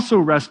will also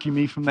rescue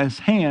me from the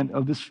hand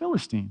of this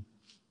Philistine.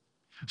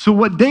 So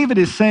what David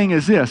is saying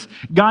is this,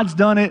 God's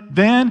done it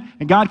then,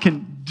 and God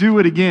can do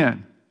it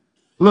again.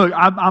 Look,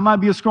 I might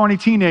be a scrawny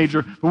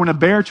teenager, but when a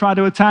bear tried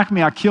to attack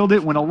me, I killed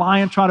it. When a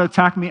lion tried to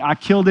attack me, I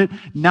killed it.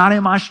 Not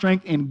in my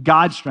strength, in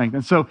God's strength.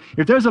 And so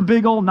if there's a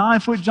big old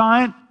 9-foot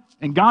giant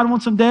and God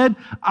wants him dead,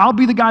 I'll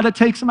be the guy that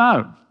takes him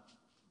out.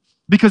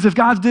 Because if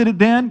God did it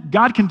then,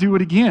 God can do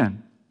it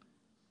again.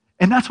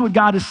 And that's what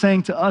God is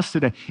saying to us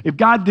today. If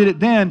God did it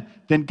then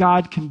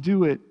God can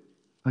do it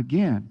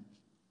again.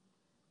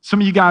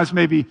 Some of you guys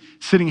may be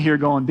sitting here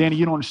going, Danny,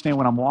 you don't understand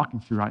what I'm walking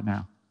through right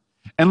now.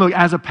 And look,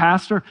 as a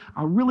pastor,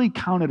 I really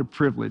count it a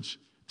privilege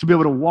to be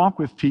able to walk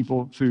with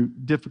people through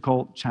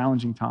difficult,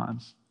 challenging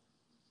times.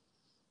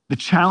 The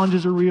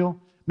challenges are real.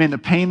 Man, the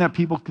pain that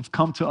people have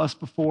come to us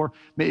before,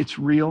 man, it's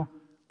real.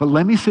 But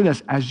let me say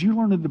this, as you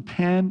learn to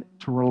depend,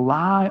 to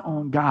rely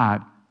on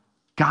God,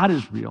 God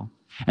is real.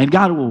 And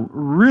God will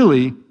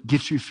really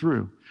get you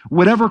through.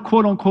 Whatever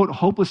quote unquote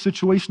hopeless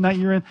situation that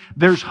you're in,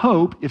 there's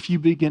hope if you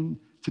begin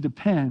to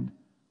depend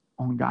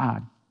on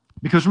God.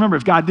 Because remember,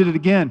 if God did it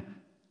again,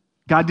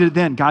 God did it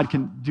then, God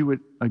can do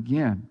it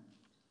again.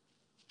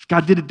 If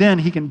God did it then,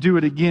 he can do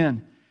it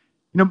again.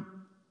 You know,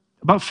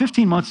 about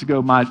 15 months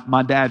ago,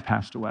 my dad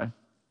passed away.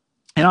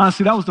 And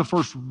honestly, that was the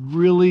first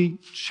really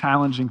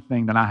challenging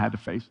thing that I had to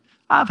face.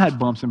 I've had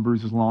bumps and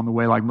bruises along the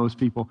way like most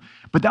people,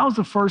 but that was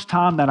the first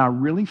time that I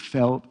really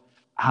felt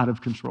out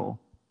of control.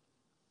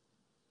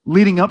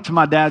 Leading up to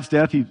my dad's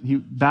death, he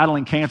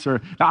battling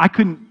cancer. Now, I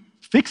couldn't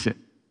fix it.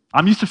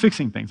 I'm used to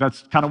fixing things.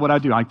 That's kind of what I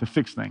do. I like to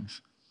fix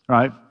things,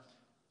 right?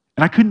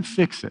 And I couldn't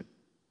fix it.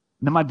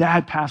 And then my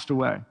dad passed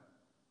away.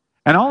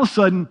 And all of a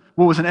sudden,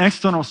 what was an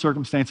external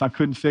circumstance I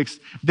couldn't fix,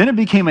 then it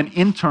became an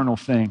internal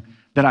thing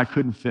that I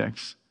couldn't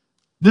fix.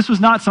 This was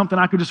not something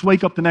I could just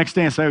wake up the next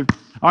day and say, all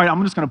right,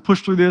 I'm just going to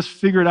push through this,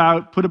 figure it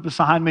out, put it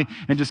behind me,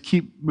 and just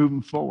keep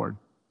moving forward.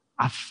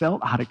 I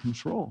felt out of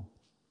control.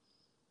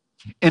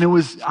 And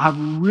I've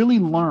really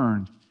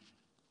learned,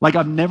 like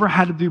I've never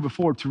had to do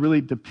before, to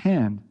really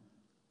depend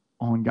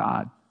on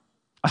God.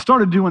 I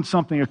started doing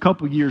something a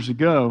couple years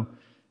ago.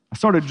 I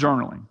started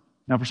journaling.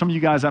 Now, for some of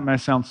you guys, that may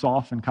sound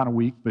soft and kind of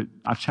weak, but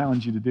I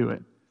challenge you to do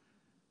it.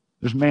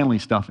 There's manly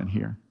stuff in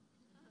here.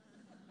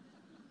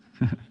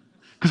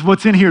 Because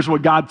what's in here is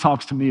what God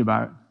talks to me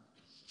about.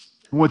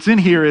 And what's in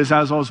here is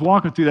as I was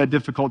walking through that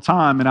difficult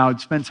time and I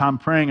would spend time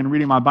praying and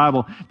reading my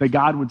Bible, that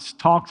God would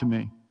talk to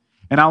me.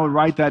 And I would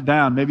write that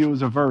down. Maybe it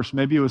was a verse.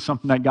 Maybe it was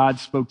something that God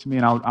spoke to me,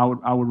 and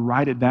I would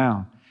write it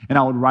down. And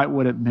I would write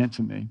what it meant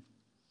to me.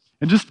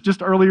 And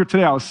just earlier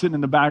today, I was sitting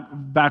in the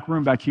back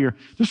room back here,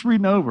 just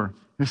reading over.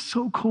 It's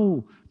so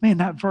cool. Man,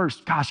 that verse,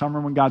 gosh, I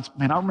remember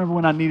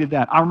when I needed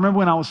that. I remember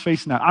when I was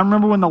facing that. I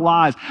remember when the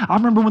lies. I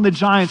remember when the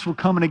giants were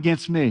coming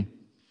against me.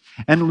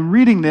 And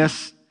reading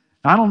this,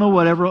 I don't know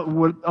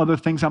what other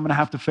things I'm going to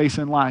have to face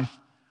in life,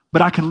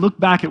 but I can look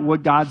back at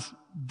what God's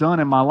done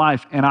in my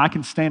life, and I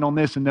can stand on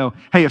this and know,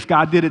 hey, if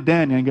God did it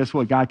then, and guess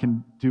what? God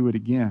can do it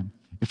again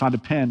if I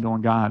depend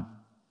on God.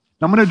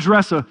 Now, I'm going to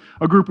address a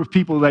group of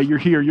people that you're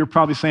here. You're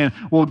probably saying,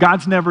 well,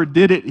 God's never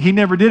did it. He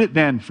never did it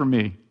then for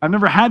me. I've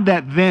never had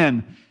that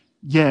then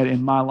yet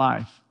in my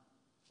life.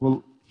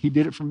 Well, he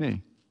did it for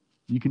me.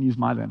 You can use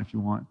my then if you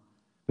want.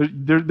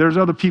 There's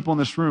other people in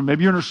this room.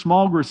 Maybe you're in a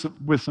small group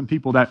with some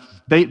people that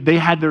they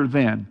had their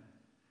then.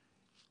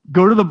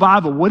 Go to the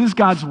Bible. What does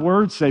God's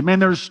word say? Man,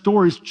 there's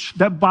stories.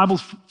 That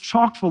Bible's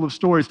chock full of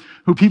stories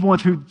who people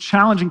went through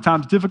challenging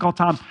times, difficult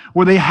times,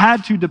 where they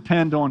had to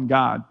depend on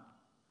God.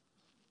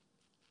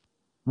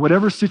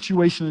 Whatever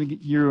situation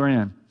you're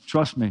in,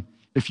 trust me,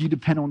 if you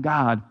depend on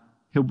God,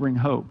 he'll bring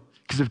hope.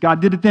 Because if God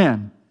did it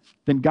then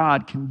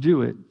God can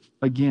do it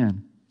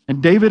again.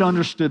 And David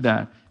understood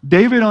that.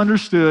 David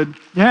understood,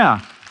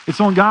 yeah,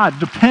 it's on God,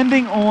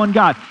 depending on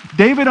God.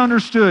 David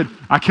understood,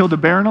 I killed a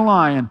bear and a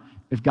lion.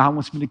 If God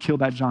wants me to kill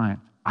that giant,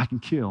 I can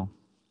kill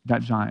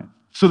that giant.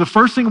 So the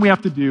first thing we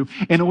have to do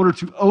in order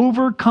to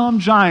overcome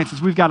giants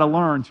is we've got to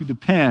learn to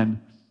depend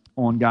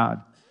on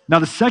God. Now,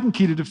 the second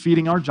key to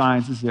defeating our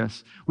giants is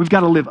this. We've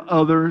got to live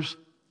others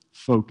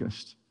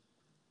focused.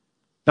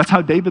 That's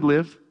how David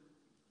lived.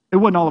 It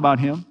wasn't all about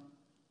him.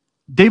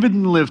 David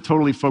didn't live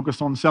totally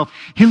focused on himself.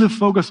 He lived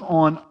focused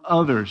on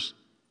others.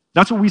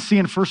 That's what we see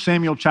in 1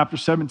 Samuel chapter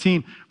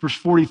 17, verse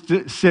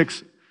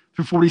 46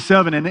 through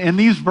 47. And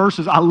these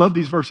verses, I love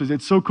these verses.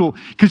 It's so cool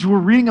because we're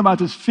reading about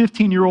this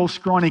 15-year-old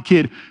scrawny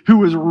kid who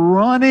was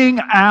running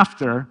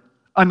after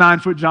a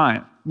 9-foot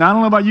giant. Now, I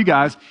don't know about you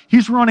guys.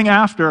 He's running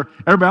after,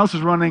 everybody else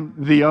is running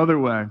the other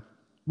way.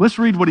 Let's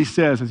read what he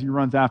says as he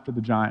runs after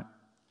the giant.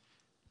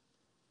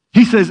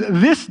 He says,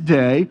 this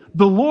day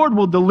the Lord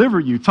will deliver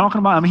you. Talking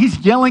about, he's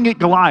yelling at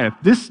Goliath.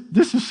 This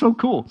is so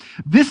cool.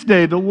 This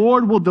day the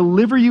Lord will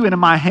deliver you into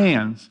my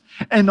hands,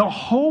 and the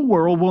whole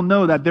world will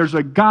know that there's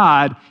a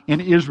God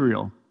in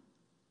Israel.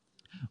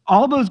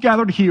 All those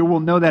gathered here will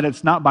know that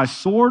it's not by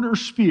sword or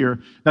spear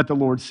that the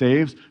Lord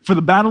saves, for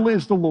the battle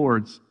is the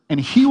Lord's, and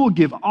he will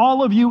give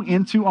all of you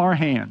into our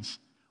hands.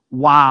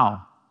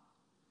 Wow.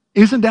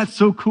 Isn't that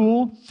so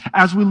cool?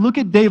 As we look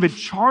at David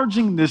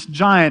charging this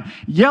giant,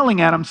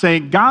 yelling at him,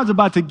 saying, God's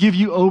about to give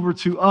you over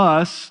to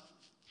us,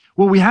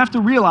 what we have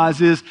to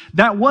realize is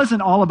that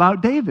wasn't all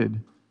about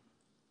David.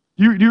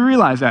 Do you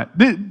realize that?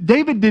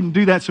 David didn't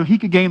do that so he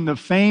could gain the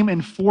fame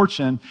and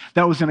fortune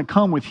that was going to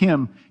come with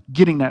him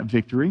getting that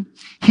victory.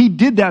 He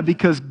did that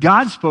because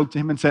God spoke to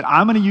him and said,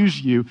 I'm going to use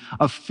you,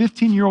 a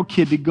 15-year-old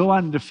kid, to go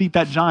out and defeat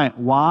that giant.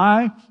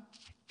 Why?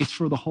 It's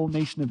for the whole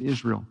nation of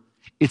Israel.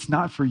 It's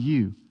not for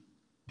you,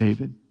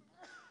 David.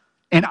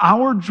 And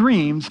our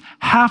dreams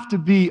have to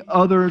be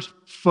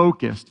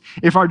others-focused.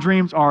 If our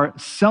dreams are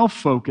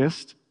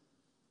self-focused,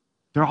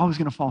 they're always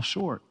going to fall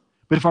short.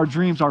 But if our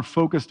dreams are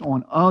focused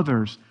on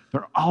others,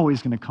 they're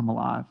always going to come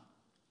alive.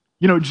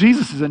 You know,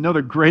 Jesus is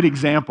another great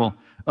example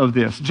of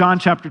this. John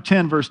chapter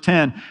 10, verse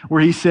 10,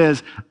 where he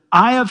says,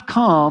 I have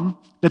come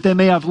that they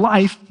may have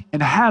life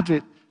and have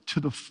it to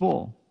the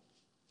full.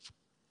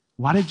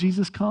 Why did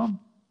Jesus come?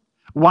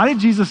 Why did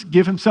Jesus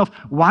give himself?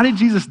 Why did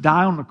Jesus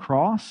die on the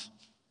cross?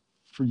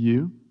 For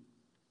you,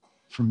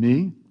 for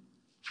me,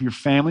 for your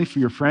family, for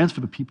your friends,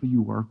 for the people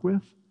you work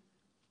with.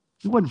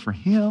 It wasn't for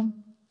him.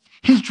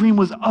 His dream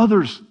was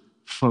others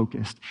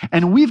focused.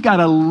 And we've got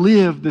to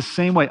live the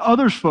same way,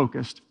 others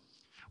focused.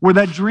 Where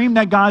that dream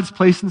that God's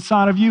placed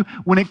inside of you,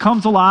 when it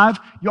comes alive,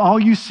 all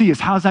you see is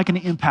how's that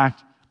going to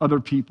impact other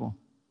people.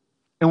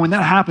 And when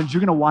that happens, you're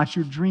going to watch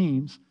your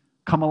dreams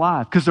come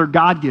alive because they're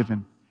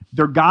God-given,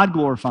 they're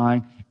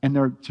God-glorifying, and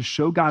they're to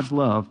show God's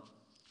love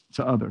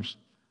to others.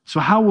 So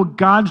how will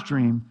God's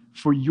dream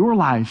for your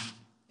life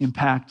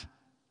impact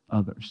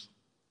others?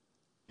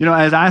 You know,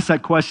 as I ask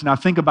that question, I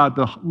think about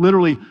the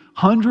literally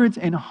hundreds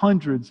and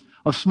hundreds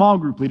of small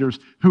group leaders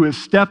who have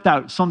stepped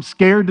out, some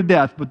scared to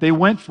death, but they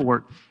went for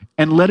it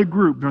and led a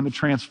group during the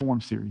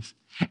Transform series.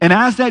 And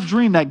as that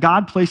dream that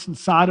God placed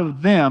inside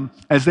of them,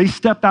 as they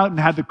stepped out and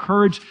had the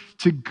courage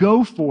to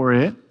go for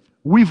it,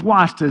 we've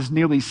watched as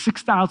nearly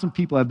 6,000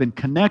 people have been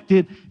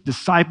connected,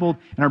 discipled,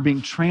 and are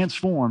being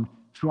transformed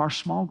through our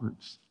small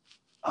groups.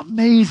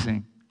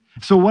 Amazing.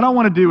 So what I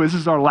want to do is,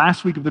 this is our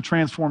last week of the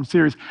Transform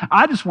series.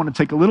 I just want to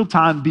take a little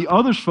time, be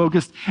others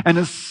focused, and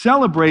to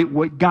celebrate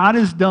what God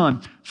has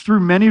done through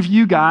many of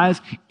you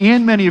guys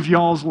and many of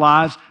y'all's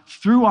lives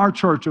through our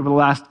church over the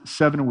last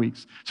 7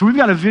 weeks. So we've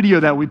got a video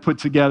that we put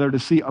together to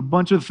see a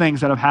bunch of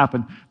things that have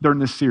happened during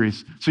this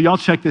series. So y'all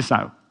check this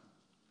out.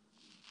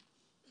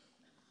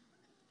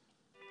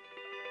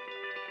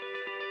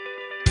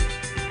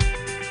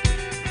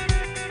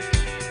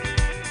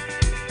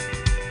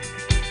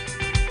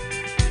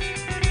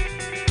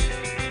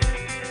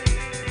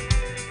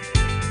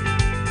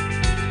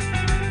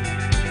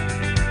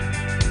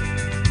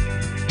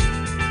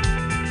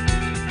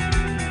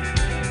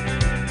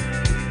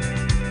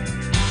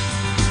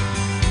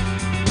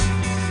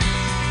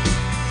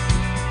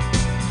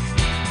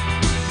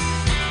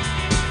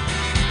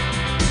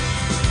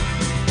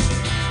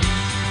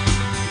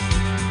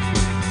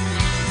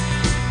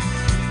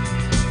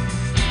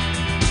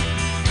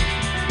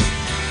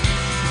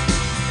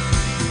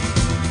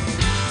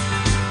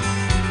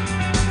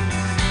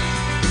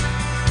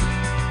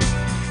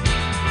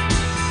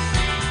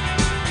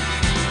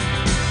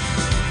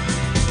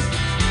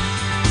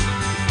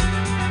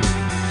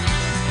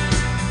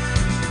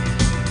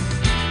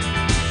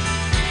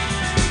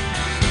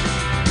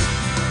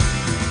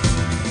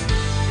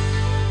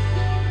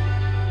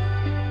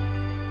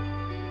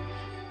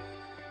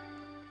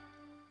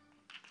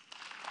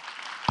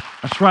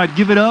 That's right.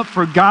 Give it up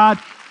for God,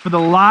 for the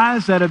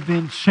lives that have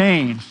been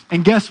changed.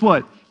 And guess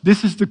what?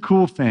 This is the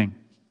cool thing.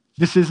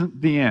 This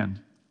isn't the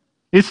end.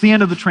 It's the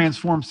end of the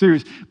Transform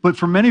series. But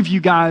for many of you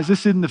guys,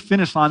 this isn't the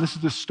finish line. This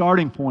is the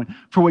starting point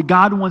for what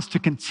God wants to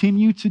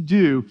continue to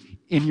do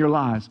in your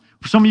lives.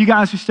 For some of you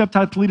guys who stepped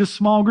out to lead a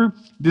small group,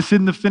 this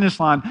isn't the finish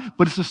line,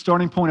 but it's the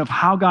starting point of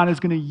how God is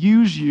going to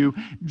use you,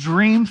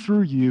 dream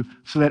through you,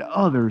 so that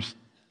others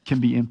can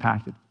be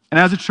impacted. And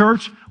as a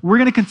church, we're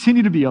going to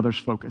continue to be others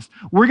focused.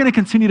 We're going to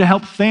continue to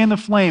help fan the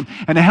flame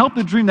and to help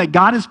the dream that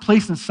God has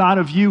placed inside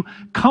of you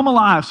come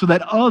alive so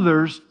that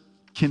others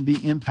can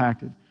be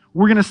impacted.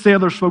 We're going to stay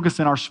others focused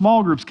in our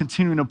small groups,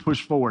 continuing to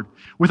push forward.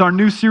 With our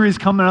new series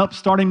coming up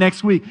starting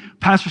next week,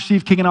 Pastor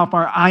Steve kicking off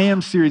our I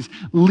Am series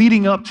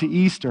leading up to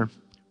Easter.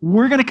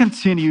 We're going to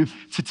continue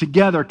to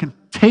together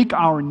take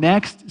our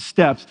next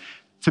steps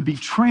to be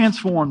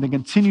transformed and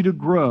continue to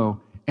grow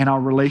in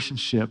our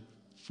relationship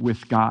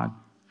with God.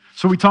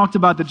 So we talked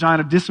about the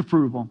giant of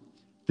disapproval,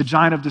 the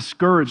giant of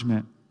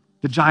discouragement,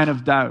 the giant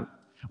of doubt.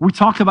 We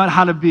talked about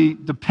how to be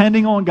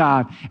depending on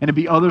God and to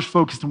be others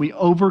focused, and we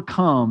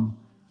overcome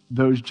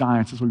those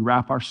giants as we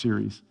wrap our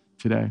series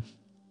today.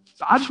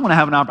 So I just want to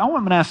have an opportunity. I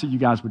want to ask that you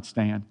guys would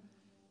stand.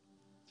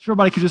 If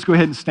everybody could just go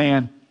ahead and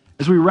stand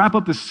as we wrap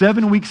up this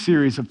 7-week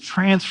series of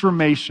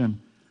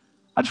transformation.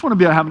 I just want to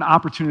be able to have an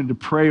opportunity to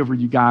pray over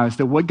you guys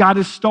that what God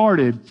has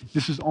started,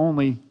 this is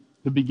only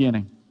the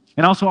beginning.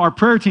 And also, our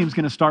prayer team is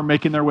going to start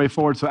making their way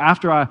forward. So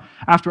after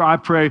I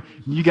pray,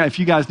 if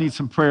you guys need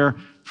some prayer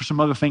for some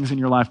other things in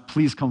your life,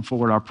 please come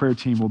forward. Our prayer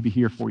team will be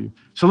here for you.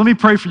 So let me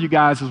pray for you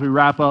guys as we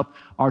wrap up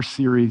our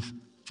series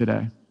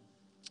today.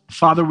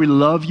 Father, we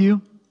love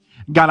you.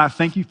 God, I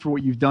thank you for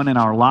what you've done in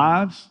our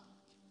lives.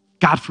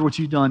 God, for what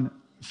you've done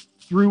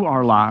through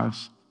our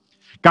lives.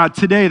 God,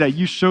 today that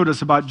you showed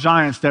us about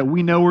giants that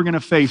we know we're going to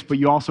face, but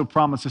you also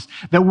promised us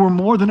that we're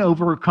more than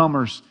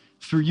overcomers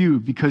through you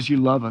because you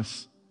love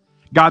us.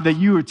 God, that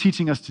you are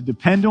teaching us to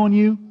depend on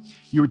you.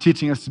 You are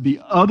teaching us to be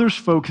others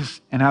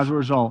focused. And as a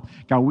result,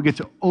 God, we get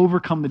to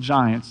overcome the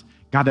giants,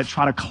 God, that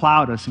try to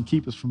cloud us and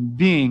keep us from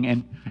being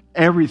and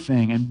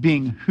everything and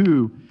being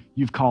who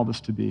you've called us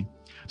to be.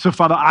 So,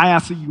 Father, I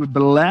ask that you would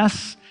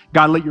bless,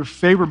 God, let your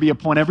favor be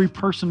upon every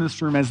person in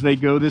this room as they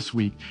go this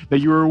week, that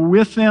you are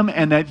with them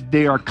and that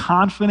they are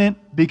confident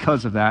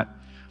because of that.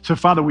 So,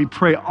 Father, we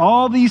pray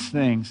all these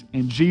things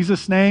in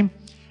Jesus' name.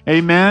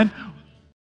 Amen.